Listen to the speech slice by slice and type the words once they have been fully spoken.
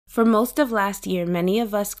For most of last year, many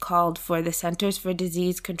of us called for the Centers for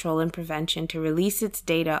Disease Control and Prevention to release its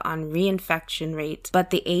data on reinfection rates, but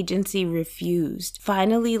the agency refused.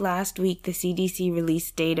 Finally, last week, the CDC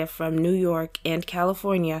released data from New York and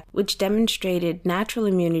California, which demonstrated natural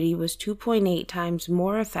immunity was 2.8 times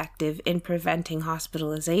more effective in preventing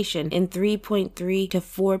hospitalization and 3.3 to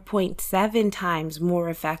 4.7 times more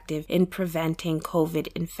effective in preventing COVID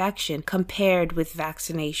infection compared with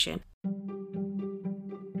vaccination.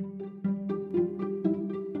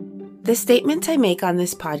 The statements I make on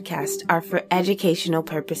this podcast are for educational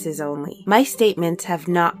purposes only. My statements have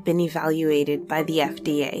not been evaluated by the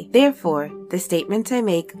FDA. Therefore, the statements I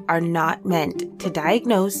make are not meant to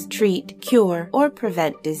diagnose, treat, cure, or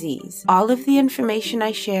prevent disease. All of the information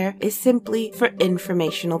I share is simply for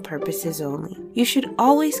informational purposes only. You should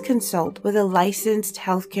always consult with a licensed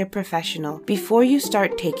healthcare professional before you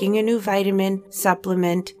start taking a new vitamin,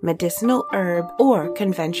 supplement, medicinal herb, or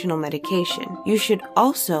conventional medication. You should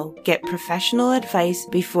also get professional advice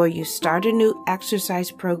before you start a new exercise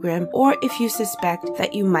program or if you suspect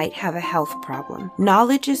that you might have a health problem.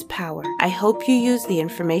 Knowledge is power. I hope you use the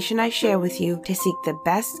information I share with you to seek the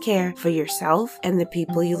best care for yourself and the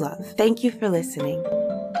people you love. Thank you for listening.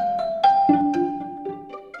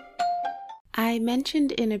 I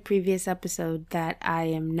mentioned in a previous episode that I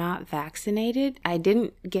am not vaccinated. I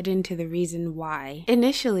didn't get into the reason why.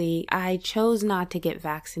 Initially, I chose not to get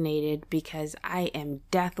vaccinated because I am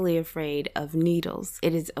deathly afraid of needles.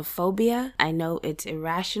 It is a phobia. I know it's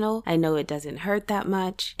irrational. I know it doesn't hurt that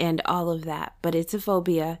much and all of that, but it's a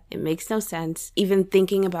phobia. It makes no sense. Even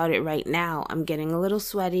thinking about it right now, I'm getting a little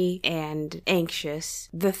sweaty and anxious.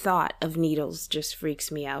 The thought of needles just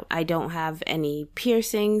freaks me out. I don't have any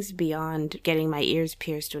piercings beyond getting my ears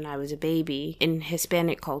pierced when I was a baby. In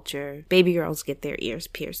Hispanic culture, baby girls get their ears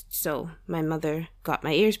pierced. So my mother got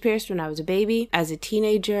my ears pierced when I was a baby. As a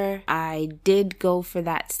teenager, I did go for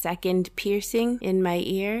that second piercing in my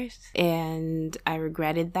ears, and I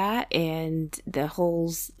regretted that, and the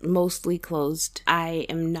holes mostly closed. I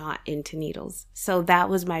am not into needles. So that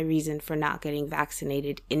was my reason for not getting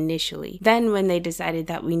vaccinated initially. Then when they decided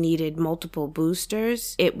that we needed multiple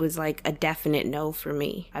boosters, it was like a definite no for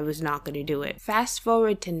me. I was not going to do it. Fast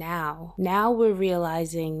forward to now. Now we're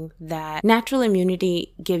realizing that natural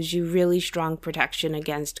immunity gives you really strong protection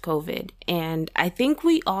against COVID. And I think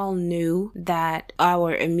we all knew that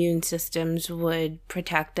our immune systems would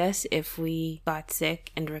protect us if we got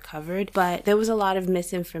sick and recovered. But there was a lot of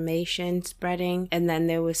misinformation spreading, and then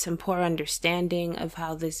there was some poor understanding of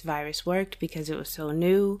how this virus worked because it was so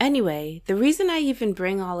new. Anyway, the reason I even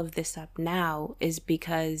bring all of this up now is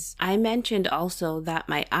because I mentioned also that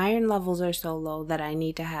my iron levels are so low that I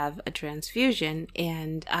need to have a transfusion,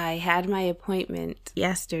 and I had my appointment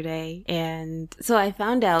yesterday, and so I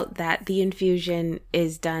found out that the infusion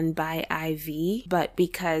is done by IV, but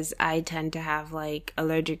because I tend to have like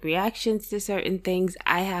allergic reactions to certain things,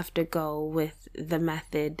 I have to go with the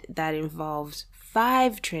method that involves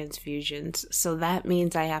 5 transfusions. So that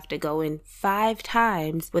means I have to go in 5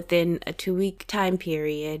 times within a 2-week time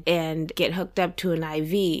period and get hooked up to an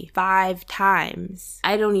IV 5 times.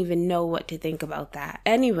 I don't even know what to think about that.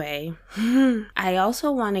 Anyway, I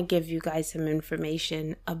also want to give you guys some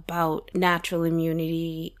information about natural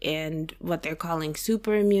immunity and what they're calling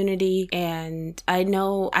super immunity. And I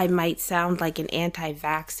know I might sound like an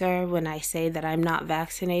anti-vaxxer when I say that I'm not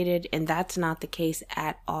vaccinated, and that's not the case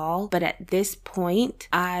at all. But at this point,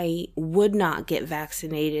 I would not get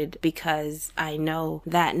vaccinated because I know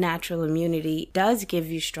that natural immunity does give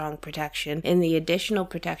you strong protection, and the additional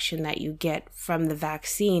protection that you get from the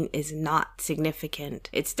vaccine is not significant.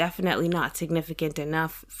 It's definitely not significant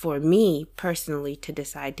enough for me personally to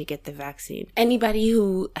decide to get the vaccine. Anybody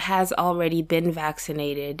who has already been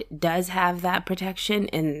vaccinated does have that protection,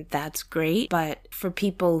 and that's great. But for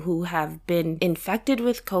people who have been infected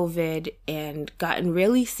with COVID and gotten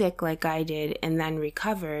really sick like I did and then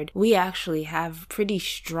recovered, we actually have pretty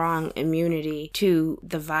strong immunity to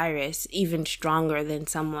the virus, even stronger than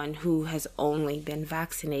someone who has only been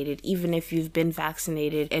vaccinated. Even if you've been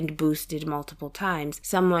vaccinated and boosted multiple times,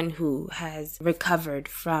 someone who has recovered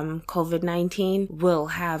from COVID-19 will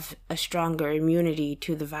have a stronger immunity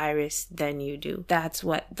to the virus than you do. That's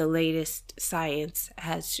what the latest science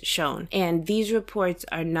has shown. And these reports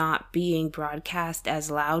are not being broadcast as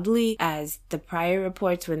loudly as the prior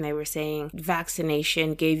reports when they were saying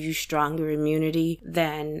vaccination gave you stronger immunity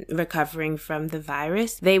than recovering from the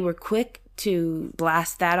virus. They were quick to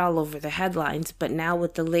blast that all over the headlines. But now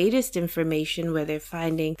with the latest information where they're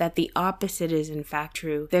finding that the opposite is in fact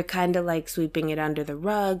true, they're kind of like sweeping it under the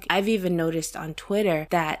rug. I've even noticed on Twitter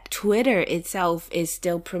that Twitter itself is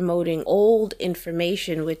still promoting old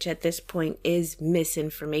information, which at this point is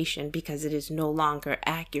misinformation because it is no longer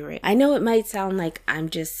accurate. I know it might sound like I'm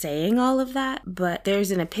just saying all of that, but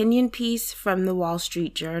there's an opinion piece from the Wall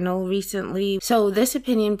Street Journal recently. So this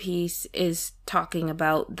opinion piece is talking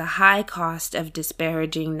about the high cost of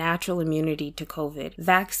disparaging natural immunity to COVID.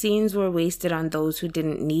 Vaccines were wasted on those who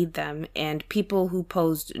didn't need them, and people who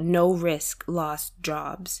posed no risk lost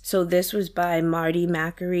jobs. So this was by Marty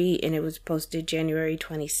Makary, and it was posted January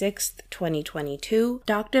 26th, 2022.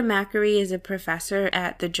 Dr. Makary is a professor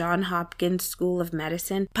at the Johns Hopkins School of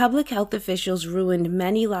Medicine. Public health officials ruined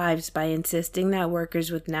many lives by insisting that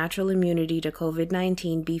workers with natural immunity to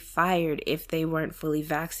COVID-19 be fired if they weren't fully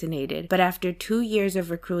vaccinated. But after 2 years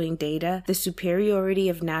of accruing data, the superiority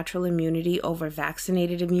of natural immunity over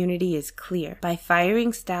vaccinated immunity is clear. By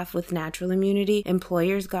firing staff with natural immunity,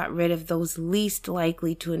 employers got rid of those least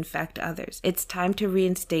likely to infect others. It's time to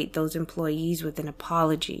reinstate those employees with an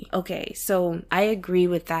apology. Okay, so I agree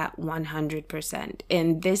with that 100%.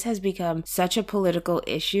 And this has become such a political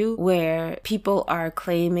issue where people are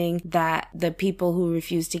claiming that the people who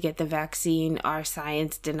refuse to get the vaccine are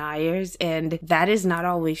science deniers, and that is not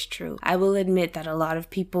always true. I will admit that a lot of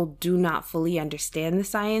people do not fully understand the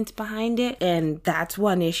science behind it, and that's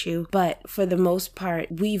one issue. But for the most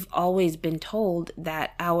part, we've always been told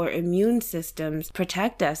that our immune systems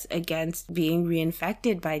protect us against being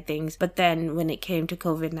reinfected by things. But then when it came to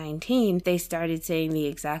COVID-19, they started saying the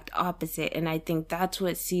exact opposite. And I think that's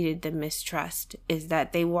what seeded the mistrust, is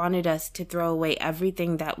that they wanted us to throw away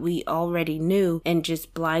everything that we already knew and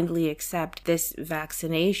just blindly accept this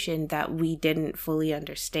vaccination that we didn't fully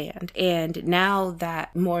understand. And now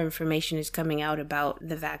that more information is coming out about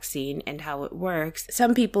the vaccine and how it works,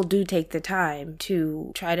 some people do take the time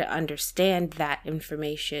to try to understand that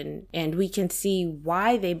information, and we can see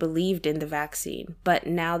why they believed in the vaccine. But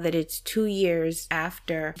now that it's 2 years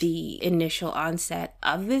after the initial onset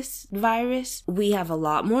of this virus, we have a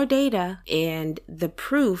lot more data, and the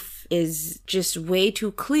proof is just way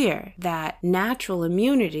too clear that natural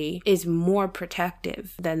immunity is more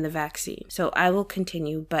protective than the vaccine. So I will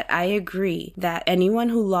continue, but I agree that anyone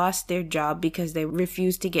who lost their job because they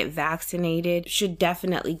refused to get vaccinated should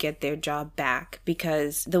definitely get their job back,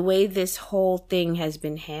 because the way this whole thing has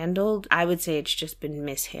been handled, I would say it's just been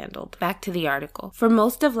mishandled. Back to the article. For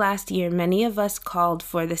most of last year, many of us called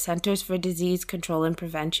for the Centers for Disease Control and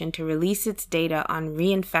Prevention to release its data on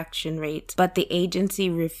reinfection rates, but the agency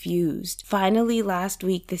refused. Finally, last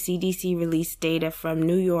week, the CDC released data from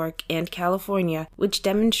New York and California, which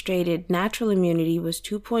demonstrated natural immunity was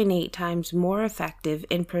 2.8 times more effective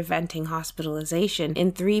in preventing hospitalization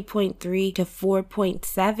and 3.3 to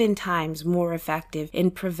 4.7 times more effective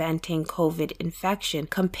in preventing COVID infection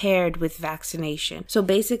compared with vaccination. So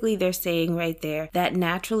basically they're saying right there that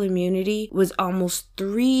natural immunity was almost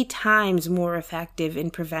 3 times more effective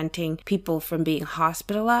in preventing people from being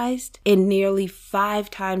hospitalized and nearly 5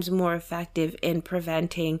 times more effective in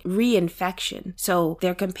preventing reinfection. So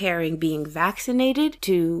they're comparing being vaccinated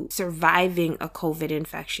to surviving a COVID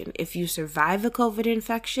infection. If you survive a COVID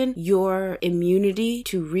infection, your immunity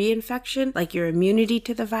to reinfection, like your immunity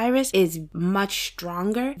to the virus, is much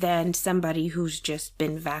stronger than somebody who's just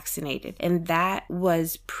been vaccinated. And that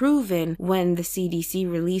was proven when the CDC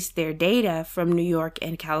released their data from New York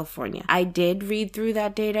and California. I did read through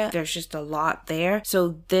that data. There's just a lot there.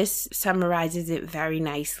 So this summarizes it very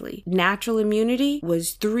nicely. Natural immunity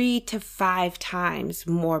was 3 to 5 times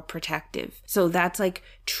more protective. So that's like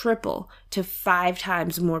triple to 5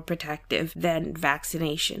 times more protective than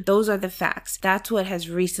vaccination. Those are the facts. That's what has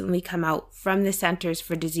recently come out from the Centers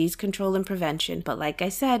for Disease Control and Prevention. But like I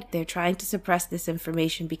said, they're trying to suppress this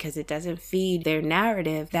information because it doesn't feed their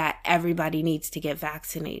narrative that everybody needs to get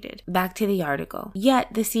vaccinated. Back to the article.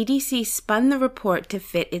 Yet the CDC spun the report to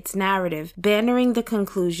fit its narrative, bannering the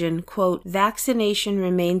conclusion, quote, "Vaccination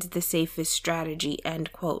remains the safest strategy,"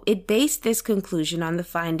 end quote. It based this conclusion on the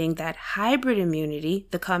finding that hybrid immunity,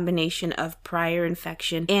 the combination of prior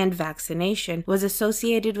infection and vaccination, was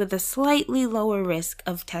associated with a slightly lower risk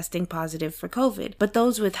of testing positive for COVID. But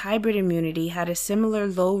those with hybrid immunity had a similar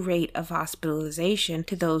low rate of hospitalization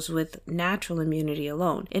to those with natural immunity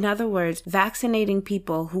alone. In other words, vaccinating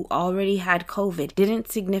people who already had COVID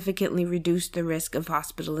didn't significantly reduce the risk of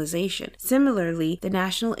hospitalization. Similarly, the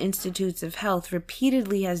National Institutes of Health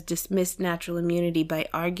repeatedly has dismissed natural immunity by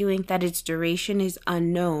arguing that its duration is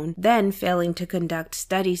unknown, then failing to conduct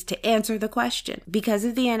studies to answer the question. Because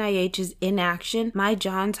of the NIH's inaction, my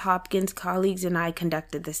Johns Hopkins colleagues and I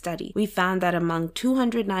conducted the study. We found that among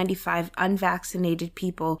 295 unvaccinated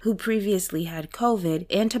people who previously had COVID,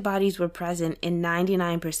 antibodies were present in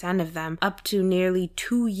 99% of them up to nearly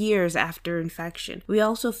 2 years after infection. We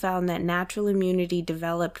also found that natural immunity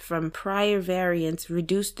developed from prior variants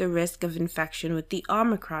reduced the risk of infection with the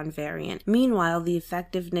Omicron variant. Meanwhile, the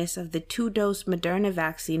effectiveness of the 2-dose Moderna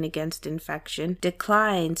vaccine against infection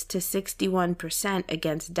declines to 61%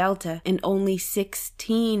 against Delta and only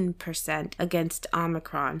 16% against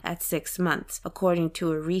Omicron at 6 months, according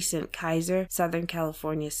to a recent Kaiser Southern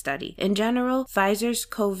California study. In general, Pfizer's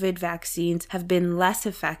COVID vaccines have been less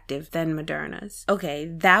effective than Moderna's. Okay,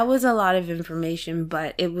 that was a lot of information,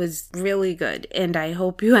 but it was really good, and I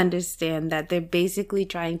hope you understand that they're basically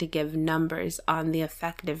trying to give numbers on the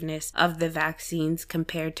effectiveness of the vaccines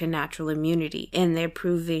compared to natural immunity, and they're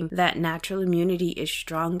proving that natural immunity is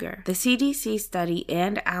stronger. The CDC study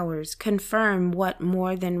and ours confirm what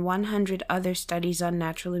more than 100 other studies on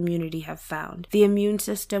natural immunity have found. The immune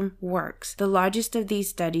system works. The largest of these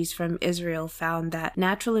studies from Israel found that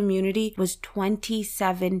natural immunity was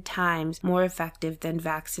 27 times more effective than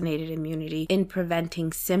vaccinated immunity in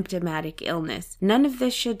preventing symptomatic illness. None of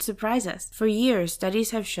this should surprise us. For years,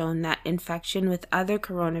 studies have shown that infection with other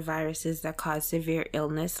coronaviruses that cause severe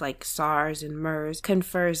illness, like SARS and MERS,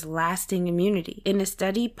 confers lasting immunity. In a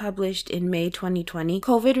study published in May 2020,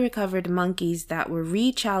 COVID-recovered monkeys that were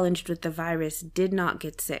re-challenged with the virus did not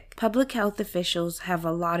get sick. Public health officials have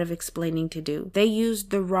a lot of explaining to do. They used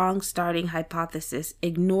the wrong starting hypothesis,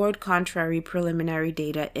 ignored contrary preliminary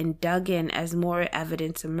data, and dug in as more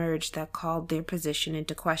evidence emerged that called their position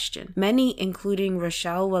into question. Many, including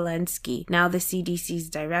Rochelle Walensky, now the CDC's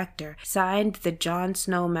director, signed the John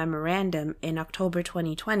Snow Memorandum in October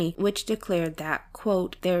 2020, which declared that,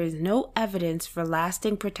 quote, there is no evidence for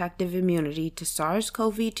lasting protective immunity to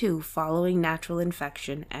SARS-CoV-2 following natural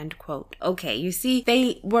infection, end quote. Okay, you see,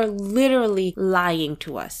 they were literally lying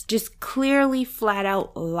to us, just clearly flat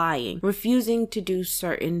out lying, refusing to do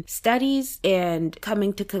certain studies and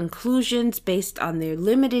coming to conclusions based on their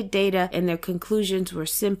limited data, and their conclusions were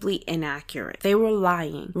simply inaccurate. They were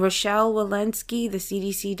lying. Rochelle Walensky, the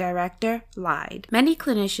CDC director, lied. Many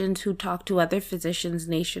clinicians who talk to other physicians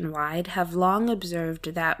nationwide have long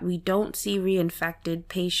observed that we don't see reinfected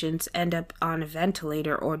patients end up on a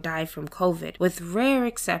ventilator or die from COVID, with rare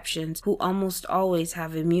exceptions who almost always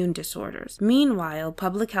have immune disorders. Meanwhile,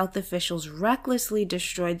 public health officials recklessly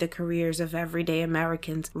destroyed the careers of everyday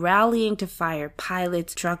Americans, rallying to fire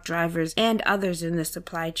pilots, truck drivers, and others in the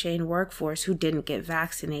supply chain workforce who didn't get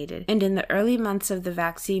vaccinated. And in the early months of the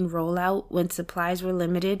vaccine rollout, when supplies were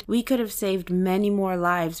limited, we could have saved many more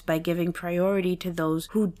lives by giving priority to those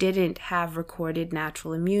who didn't have recorded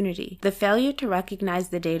natural immunity. The failure to recognize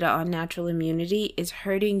the data on natural immunity is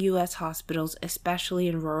hurting U.S. hospitals, especially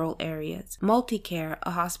in rural areas. MultiCare,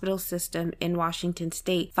 a hospital system in Washington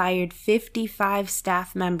state, fired 55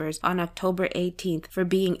 staff members on October 18th for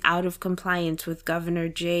being out of compliance with Governor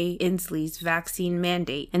Jay Inslee's vaccine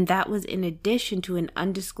mandate, and that was in addition to an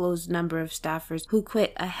undisclosed number of staffers who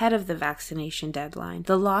quit ahead of the vaccination deadline.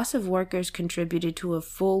 The loss of workers contributed to a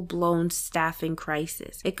full-blown staffing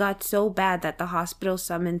crisis. It got so bad that the hospital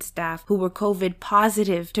summoned staff who were COVID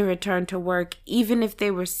positive to return to work even if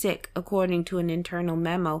they were sick, according to an internal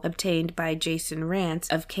memo obtained by Jason Rance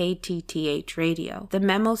of KTTH Radio. The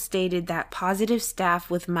memo stated that positive staff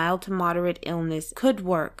with mild to moderate illness could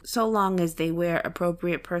work so long as they wear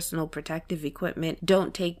appropriate personal protective equipment,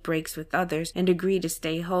 don't take breaks with others, and agree to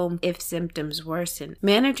stay home if symptoms worsen.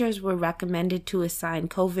 Managers were recommended to assign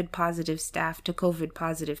COVID-positive staff to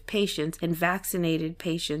COVID-positive patients and vaccinated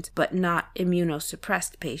patients, but not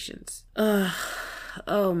immunosuppressed patients.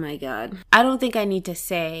 Oh my God. I don't think I need to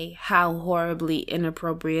say how horribly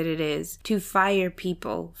inappropriate it is to fire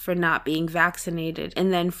people for not being vaccinated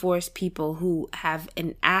and then force people who have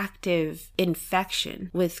an active infection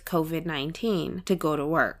with COVID-19 to go to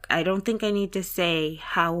work. I don't think I need to say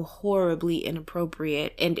how horribly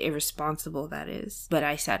inappropriate and irresponsible that is, but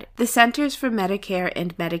I said it. The Centers for Medicare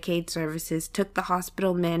and Medicaid Services took the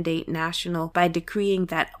hospital mandate national by decreeing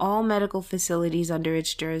that all medical facilities under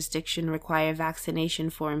its jurisdiction require vaccination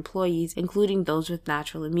for employees, including those with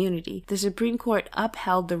natural immunity. The Supreme Court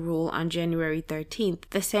upheld the rule on January 13th,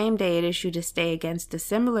 the same day it issued a stay against a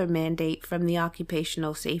similar mandate from the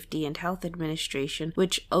Occupational Safety and Health Administration,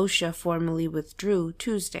 which OSHA formally withdrew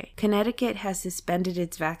Tuesday. Connecticut has suspended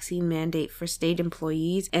its vaccine mandate for state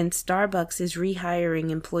employees, and Starbucks is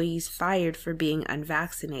rehiring employees fired for being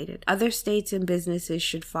unvaccinated. Other states and businesses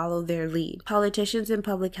should follow their lead. Politicians and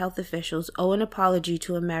public health officials owe an apology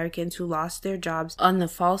to Americans who lost their jobs jobs on the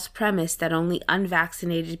false premise that only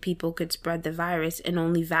unvaccinated people could spread the virus and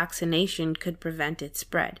only vaccination could prevent its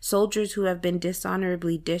spread. Soldiers who have been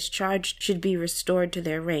dishonorably discharged should be restored to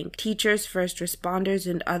their rank. Teachers, first responders,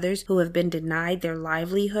 and others who have been denied their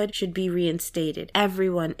livelihood should be reinstated.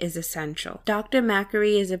 Everyone is essential. Dr.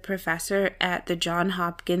 Makary is a professor at the Johns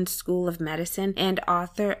Hopkins School of Medicine and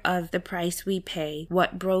author of The Price We Pay: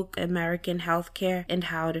 What Broke American Healthcare and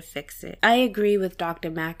How to Fix It. I agree with Dr.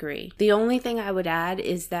 Makary. The only thing I would add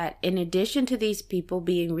is that in addition to these people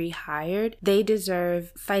being rehired, they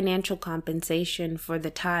deserve financial compensation for the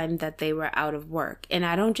time that they were out of work. And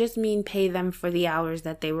I don't just mean pay them for the hours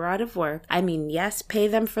that they were out of work. I mean, yes, pay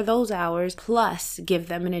them for those hours, plus give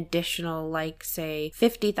them an additional, like, say,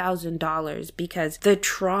 $50,000, because the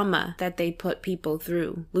trauma that they put people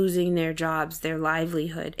through, losing their jobs, their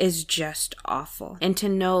livelihood, is just awful. And to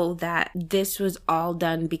know that this was all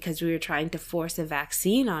done because we were trying to force a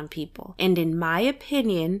vaccine on people. And in my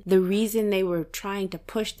opinion, the reason they were trying to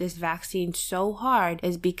push this vaccine so hard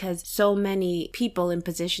is because so many people in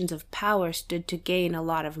positions of power stood to gain a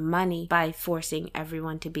lot of money by forcing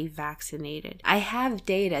everyone to be vaccinated. I have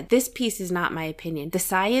data. This piece is not my opinion. The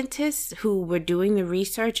scientists who were doing the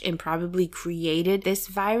research and probably created this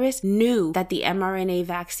virus knew that the mRNA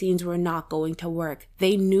vaccines were not going to work.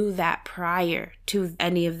 They knew that prior to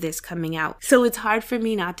any of this coming out. So it's hard for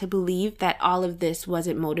me not to believe that all of this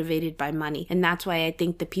wasn't motivated by money. And that's why I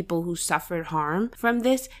think the people who suffered harm from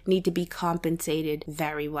this need to be compensated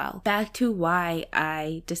very well. Back to why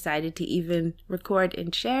I decided to even record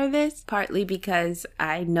and share this, partly because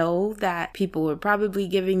I know that people were probably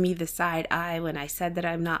giving me the side eye when I said that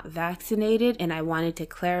I'm not vaccinated, and I wanted to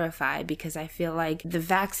clarify because I feel like the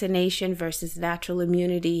vaccination versus natural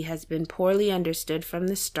immunity has been poorly understood from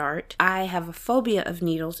the start. I have a phobia of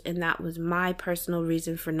needles, and that was my personal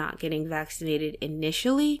reason for not getting vaccinated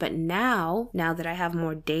initially. But now that I have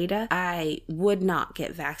more data, I would not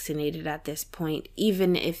get vaccinated at this point,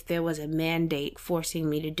 even if there was a mandate forcing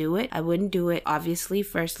me to do it. I wouldn't do it, obviously,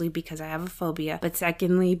 firstly because I have a phobia, but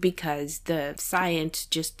secondly because the science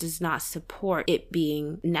just does not support it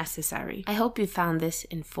being necessary. I hope you found this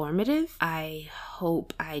informative. I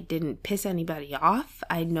hope I didn't piss anybody off.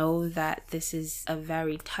 I know that this is a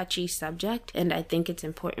very touchy subject, and I think it's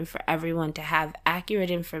important for everyone to have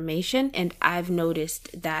accurate information, and I've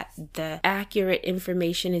noticed that the accurate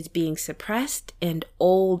information is being suppressed and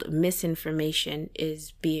old misinformation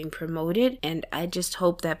is being promoted, and I just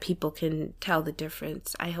hope that people can tell the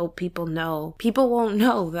difference. I hope people know. People won't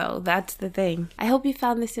know, though. That's the thing. I hope you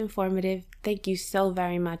found this informative. Thank you so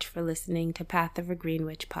very much for listening to Path of a Green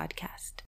Witch podcast.